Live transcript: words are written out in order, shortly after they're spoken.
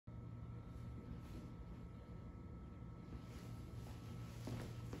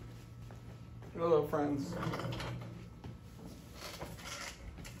Hello, friends.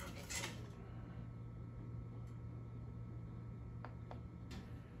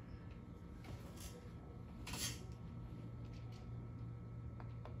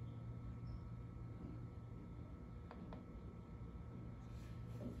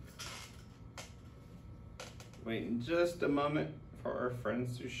 Wait just a moment for our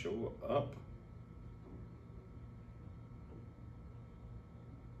friends to show up.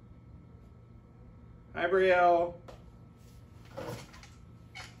 Hi, Brielle. I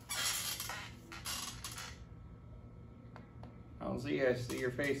don't see you. I see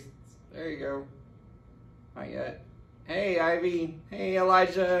your face. There you go. Not yet. Hey, Ivy. Hey,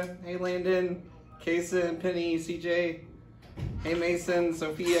 Elijah. Hey, Landon. Kason, Penny, CJ. Hey, Mason,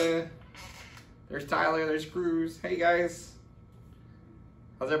 Sophia. There's Tyler. There's Cruz. Hey, guys.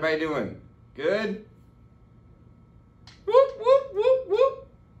 How's everybody doing? Good? Whoop, whoop, whoop, whoop.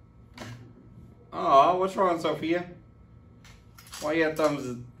 Oh, what's wrong, Sophia? Why you have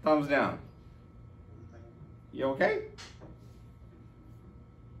thumbs down? You okay?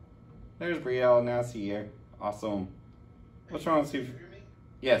 There's Brielle, now I see you. Awesome. What's wrong, Sophia?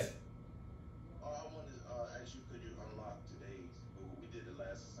 Yes. I wanted to ask you, could you unlock today's? We did the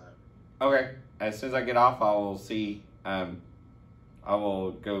last assignment. Okay. As soon as I get off, I will see. I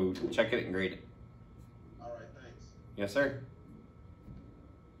will go check it and grade it. All right, thanks. Yes, sir.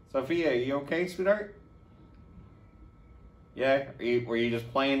 Sophia, you okay, sweetheart? Yeah? Were you just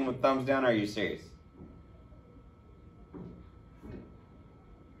playing with thumbs down, or are you serious?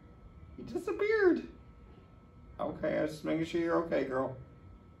 You disappeared. Okay, I was just making sure you're okay, girl.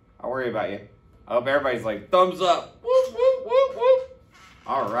 I'll worry about you. I hope everybody's like, thumbs up. Whoop, whoop, whoop, whoop.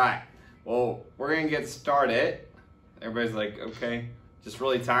 All right. Well, we're going to get started. Everybody's like, okay, just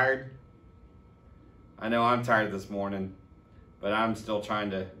really tired. I know I'm tired this morning, but I'm still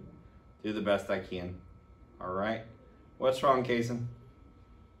trying to do the best I can. All right. What's wrong, Kason?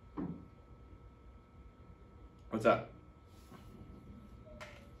 What's up?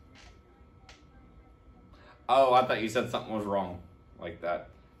 Oh, I thought you said something was wrong like that.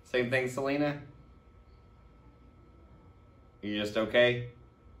 Same thing, Selena? You just okay?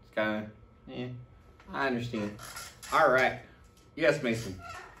 It's kind of, I understand. All right. Yes, Mason.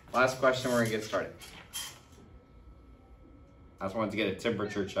 Last question, we're going to get started. I just wanted to get a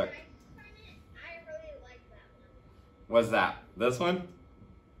temperature check. I really like that one. What's that? This one?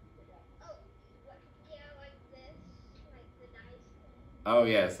 Oh, yeah, like this, like the dice thing. Oh,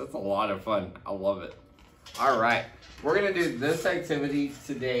 yes. That's a lot of fun. I love it. All right. We're going to do this activity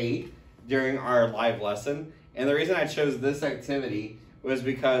today during our live lesson. And the reason I chose this activity was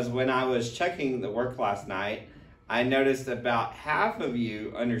because when I was checking the work last night, I noticed about half of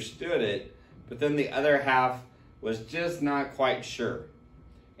you understood it, but then the other half was just not quite sure.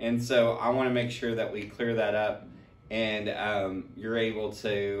 And so I want to make sure that we clear that up and you're able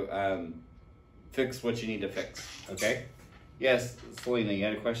to fix what you need to fix, okay? Yes, Selena, you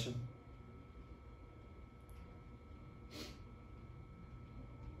had a question?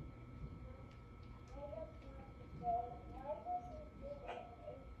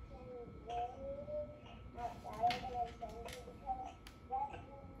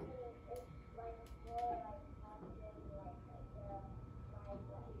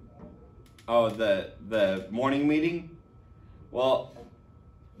 Oh, the morning meeting? Well,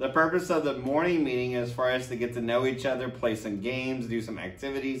 the purpose of the morning meeting is for us to get to know each other, play some games, do some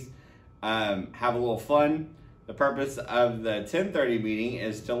activities, have a little fun. The purpose of the 10:30 meeting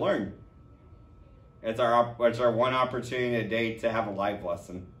is to learn. It's our one opportunity a day to have a live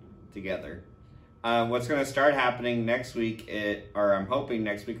lesson together. What's going to start happening next week, or I'm hoping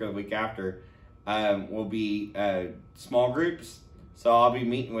next week or the week after, will be small groups. So I'll be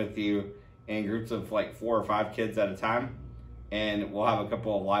meeting with you in groups of like 4 or 5 kids at a time. And we'll have a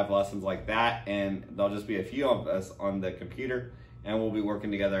couple of live lessons like that. And there'll just be a few of us on the computer. And we'll be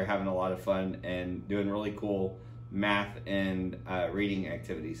working together, having a lot of fun, and doing really cool math and reading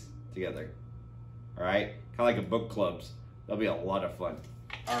activities together. All right? Kind of like a book clubs. That'll be a lot of fun.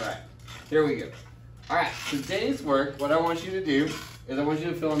 All right. Here we go. All right. Today's work, what I want you to do is I want you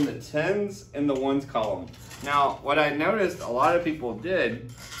to fill in the 10s and the 1s column. Now, what I noticed a lot of people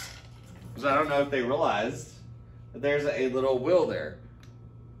did was, I don't know if they realized that there's a little wheel there.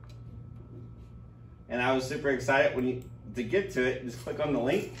 And I was super excited to get to it. Just click on the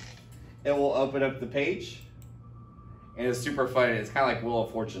link. It will open up the page. And it's super fun. It's kind of like Wheel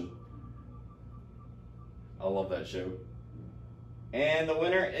of Fortune. I love that show. And the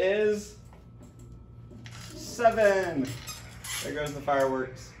winner is 7. There goes the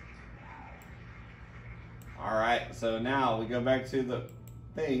fireworks. All right, so now we go back to the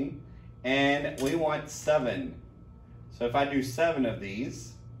thing, And we want 7. So if I do 7 of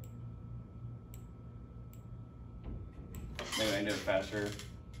these, maybe I can do it faster.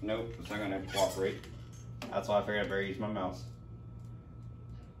 Nope, it's not going to cooperate. That's why I figured I better use my mouse.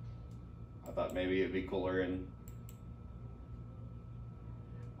 I thought maybe it'd be cooler and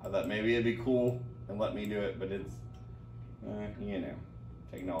I thought maybe it'd be cool and let me do it, but it's, you know,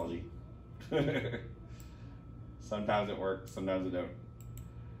 technology. Sometimes it works, sometimes it don't.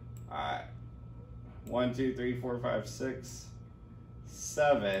 Alright. 1, 2, 3, 4, 5, 6,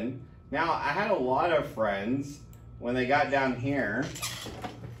 7. Now, I had a lot of friends, when they got down here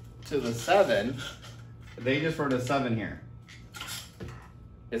to the 7, they just wrote a 7 here.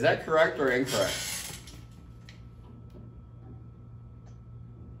 Is that correct or incorrect?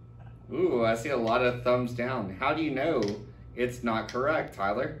 Ooh, I see a lot of thumbs down. How do you know it's not correct,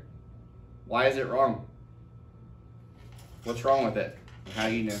 Tyler? Why is it wrong? What's wrong with it? How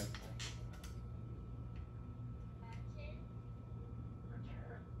do you know?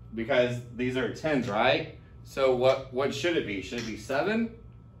 Because these are 10s, right? So what should it be? Should it be 7?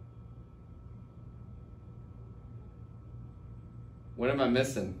 What am I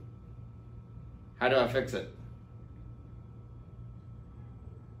missing? How do I fix it?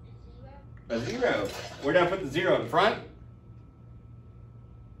 A 0. Where did I put the 0? In front?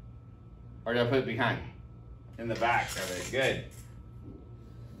 Or did I put it behind? In the back of it. Good.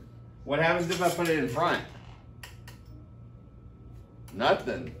 What happens if I put it in front?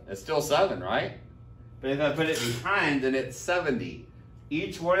 Nothing. It's still 7, right? But if I put it behind, then it's 70.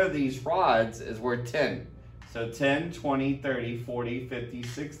 Each one of these rods is worth 10. So 10, 20, 30, 40, 50,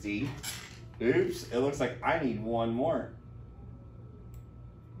 60. Oops, it looks like I need one more.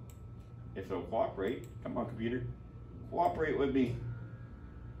 If it'll cooperate. Come on, computer. Cooperate with me.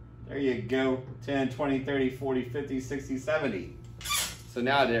 There you go. 10, 20, 30, 40, 50, 60, 70. So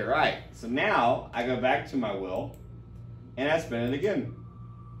now I did it right. So now I go back to my wheel and I spin it again.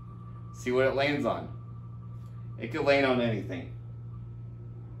 See what it lands on. It could land on anything.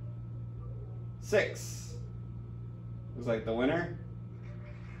 6. Looks like the winner.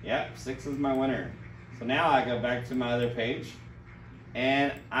 Yep, 6 is my winner. So now I go back to my other page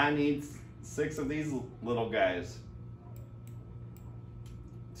and I need 6 of these little guys.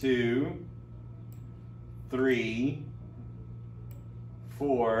 2, 3,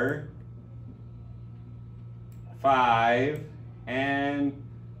 4, 5, and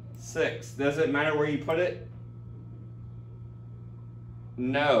 6. Does it matter where you put it?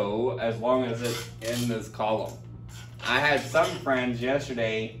 No, as long as it's in this column. I had some friends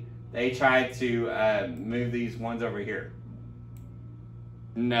yesterday, they tried to move these ones over here.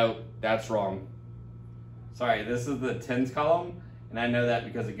 No, that's wrong. Sorry, this is the 10s column, and I know that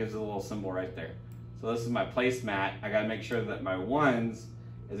because it gives a little symbol right there. So this is my placemat. I gotta make sure that my 1s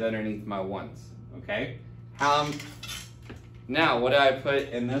is underneath my 1s, okay? Now, what do I put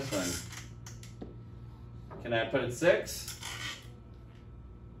in this one? Can I put it 6?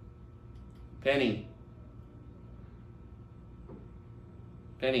 Penny.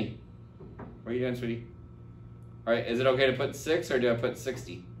 Penny, what are you doing, sweetie? All right, is it okay to put 6 or do I put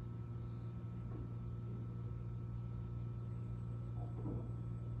 60?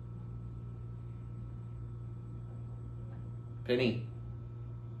 Penny,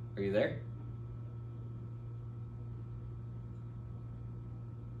 are you there?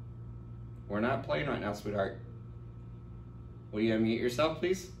 We're not playing right now, sweetheart. Will you unmute yourself,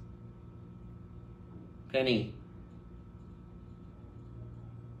 please? Penny.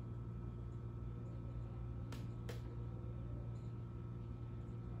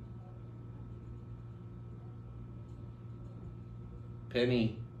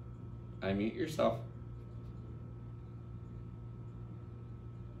 Penny, unmute yourself.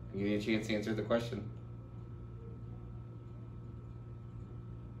 Give you a chance to answer the question.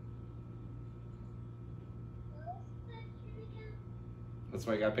 That's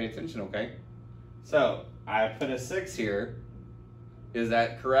why you gotta pay attention, okay? So, I put a 6 here. Is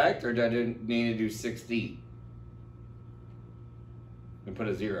that correct, or do I need to do 6D? And put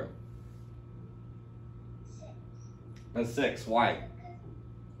a 0. 6. A 6, why?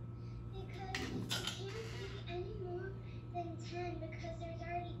 Because it can't be any more than 10 because there's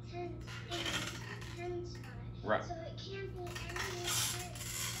already 10s in the 10 spot. Right. So it can't be any more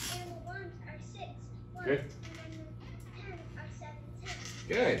 10s. And the 1s are 6 ones. Good. And then the 10s are 7 10s.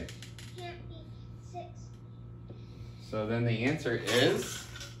 Good. It can't be 6. So then the answer is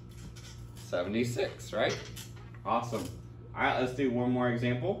 76, right? Awesome. All right, let's do one more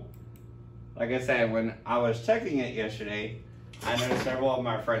example. Like I said, when I was checking it yesterday, I know several of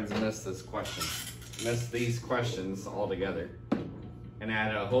my friends missed this question. Missed these questions altogether. and I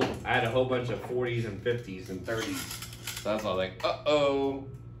had a whole bunch of 40s and 50s and 30s. So that's all like, uh-oh,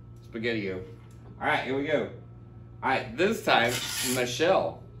 spaghetti-o. All right, here we go. All right, this time,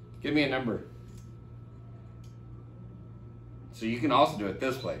 Michelle, give me a number. So you can also do it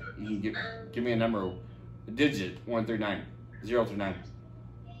this way. You can give me a number, a digit, 1 through 9, 0 through 9.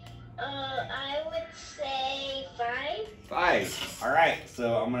 I would say 5. 5. All right,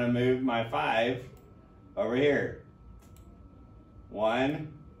 so I'm gonna move my 5 over here. 1,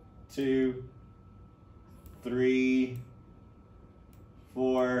 2, 3,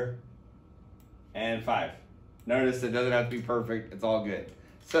 4, and 5. Notice it doesn't have to be perfect. It's all good.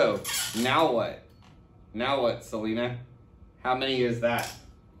 So now what? Now what, Selena? How many is that?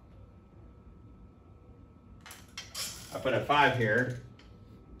 I put a 5 here.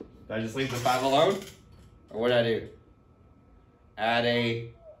 Did I just leave the 5 alone? Or what did I do? Add a...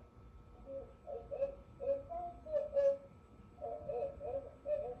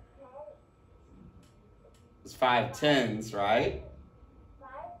 It's 5 tens, right? 5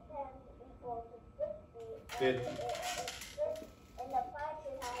 tens equals 50. 50. And the 5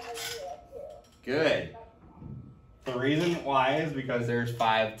 should have a 0 too. Good. The reason why is because there's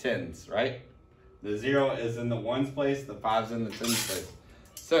 5 tens, right? The 0 is in the ones place, the 5's in the tens place.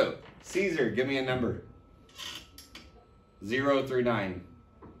 So, Caesar, give me a number. 0 through 9.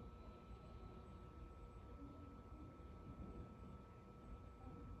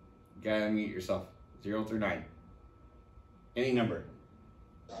 You gotta unmute yourself. 0 through 9. Any number.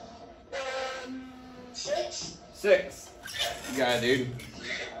 6. 6. You got it, dude.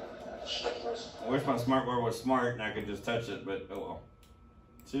 I wish my smart board was smart and I could just touch it, but oh well.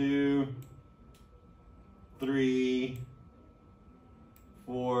 2, 3,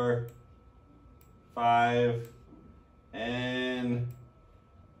 4, 5, and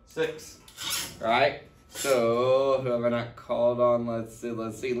 6. All right. So who have I not called on? Let's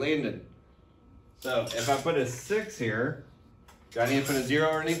see, Landon. So if I put a 6 here, do I need to put a 0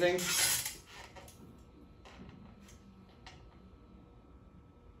 or anything?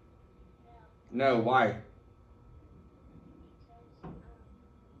 No, why?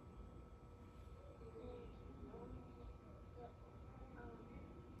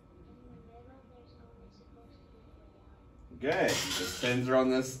 Good. The tens are on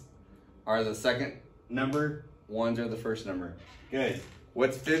this, are the second number, ones are the first number. Good.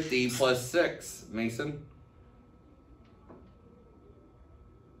 What's 50 plus 6, Mason?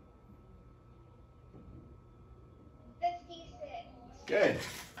 Good.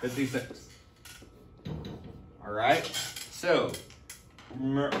 56. All right. So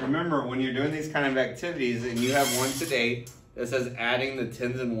remember, when you're doing these kind of activities and you have one today that says adding the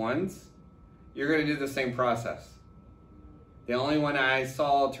tens and ones, you're going to do the same process. The only one I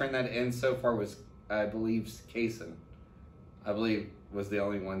saw turn that in so far was, I believe, Kaysen. I believe was the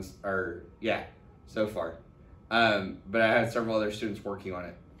only ones, or yeah, so far. But I had several other students working on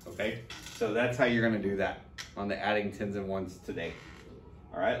it. Okay, so that's how you're going to do that on the adding tens and ones today.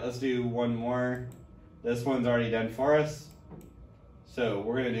 All right, let's do one more. This one's already done for us. So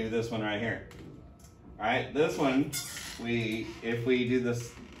we're gonna do this one right here. All right, this one, if we do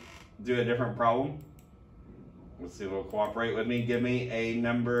this, do a different problem. Let's see if it'll cooperate with me. Give me a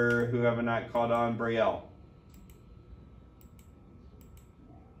number, who have I not called on? Brielle.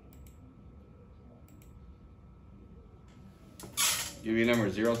 Give me a number,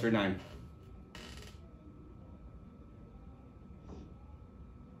 0 through 9.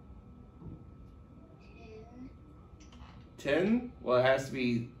 10? Well, it has to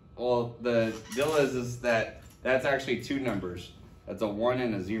be, well, the deal is that that's actually 2 numbers. That's a 1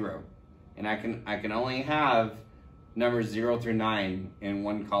 and a 0. And I can only have numbers 0 through 9 in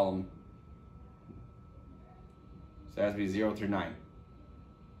one column. So it has to be 0 through 9.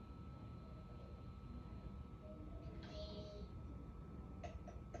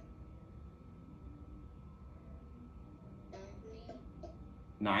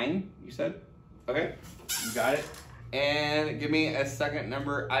 Nine, you said? Okay, you got it. And give me a second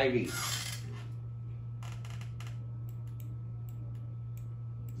number, Ivy.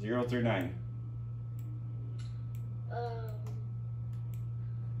 0 through 9.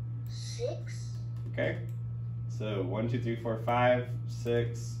 6. Okay. So 1, 2, 3, 4, 5,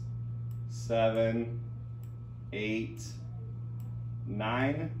 6, 7, 8,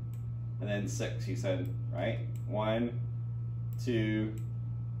 9, and then 6, you said, right? 1, 2,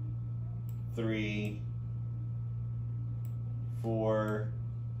 3, 4,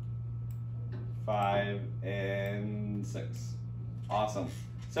 5, and 6. Awesome.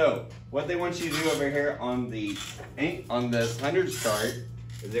 So what they want you to do over here on the this hundreds chart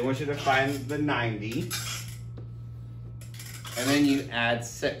is they want you to find the 90. And then you add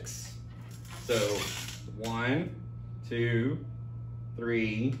 6. So 1, 2,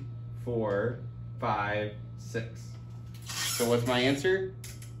 3, 4, 5, 6. So what's my answer?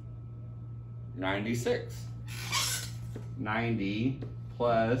 96. 90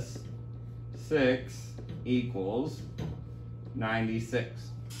 plus 6 equals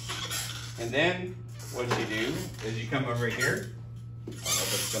 96. And then what you do is you come over here. I don't know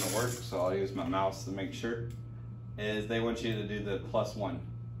if it's gonna work, so I'll use my mouse to make sure. Is they want you to do the +1.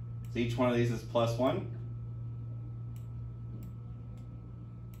 So each one of these is +1.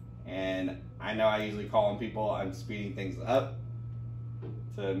 And I know I usually call on people, I'm speeding things up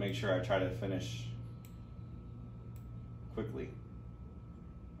to make sure I try to finish quickly.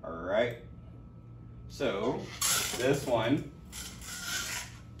 All right. So this one,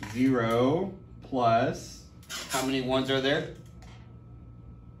 0 plus, how many ones are there?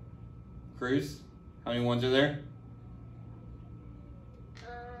 Cruz, how many ones are there?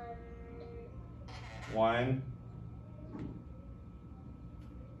 1.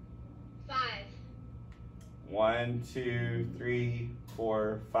 5. 1, 2, 3,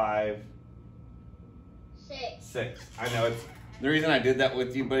 4, 5, 6. 6. I know it's the reason I did that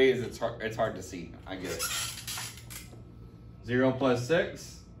with you, buddy, is it's hard to see. I get it. 0 plus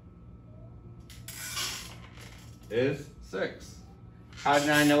 6 is 6. How did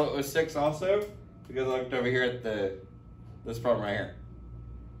I know it was 6 also? Because I looked over here at this problem right here.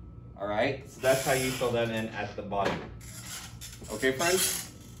 All right, so that's how you fill that in at the bottom. Okay,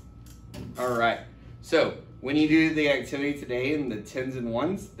 friends? All right, so when you do the activity today in the 10s and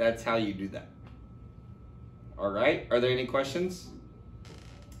 1s, that's how you do that. All right, are there any questions?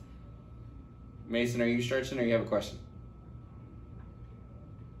 Mason, are you stretching or you have a question?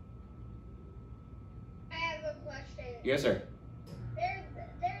 I have a question. Yes, sir. There's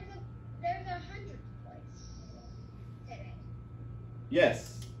a hundredth place today. Yes.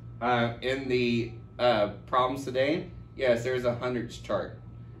 In the problems today, yes, there's a hundreds chart.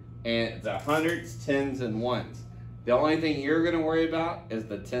 And it's a hundreds, 10s, and 1s. The only thing you're going to worry about is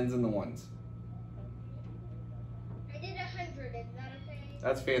the 10s and the 1s. I did 100, is that okay?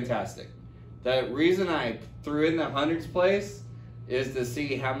 That's fantastic. The reason I threw in the hundreds place is to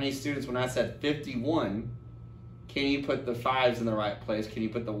see how many students, when I said 51, can you put the 5s in the right place? Can you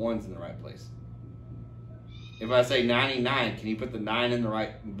put the 1s in the right place? If I say 99, can you put the 9 in the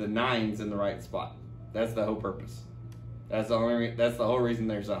 9s in the right spot? That's the whole purpose. That's the whole reason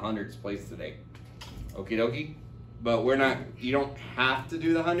there's a hundreds place today. Okie dokie. But you don't have to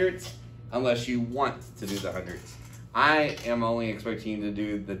do the hundreds unless you want to do the hundreds. I am only expecting you to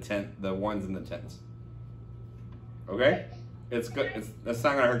do the 1s and the 10s. Okay? It's good. That's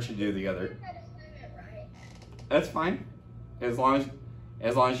not gonna hurt you to do the other. That's fine. As long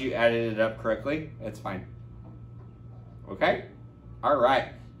as you added it up correctly, it's fine. Okay? All right.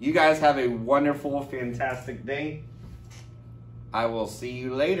 You guys have a wonderful, fantastic day. I will see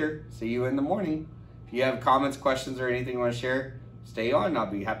you later. See you in the morning. If you have comments, questions, or anything you want to share, stay on. I'll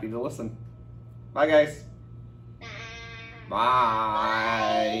be happy to listen. Bye, guys.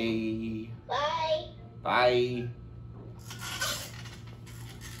 Bye. Bye. Bye.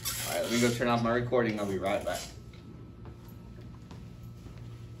 All right, let me go turn off my recording. I'll be right back.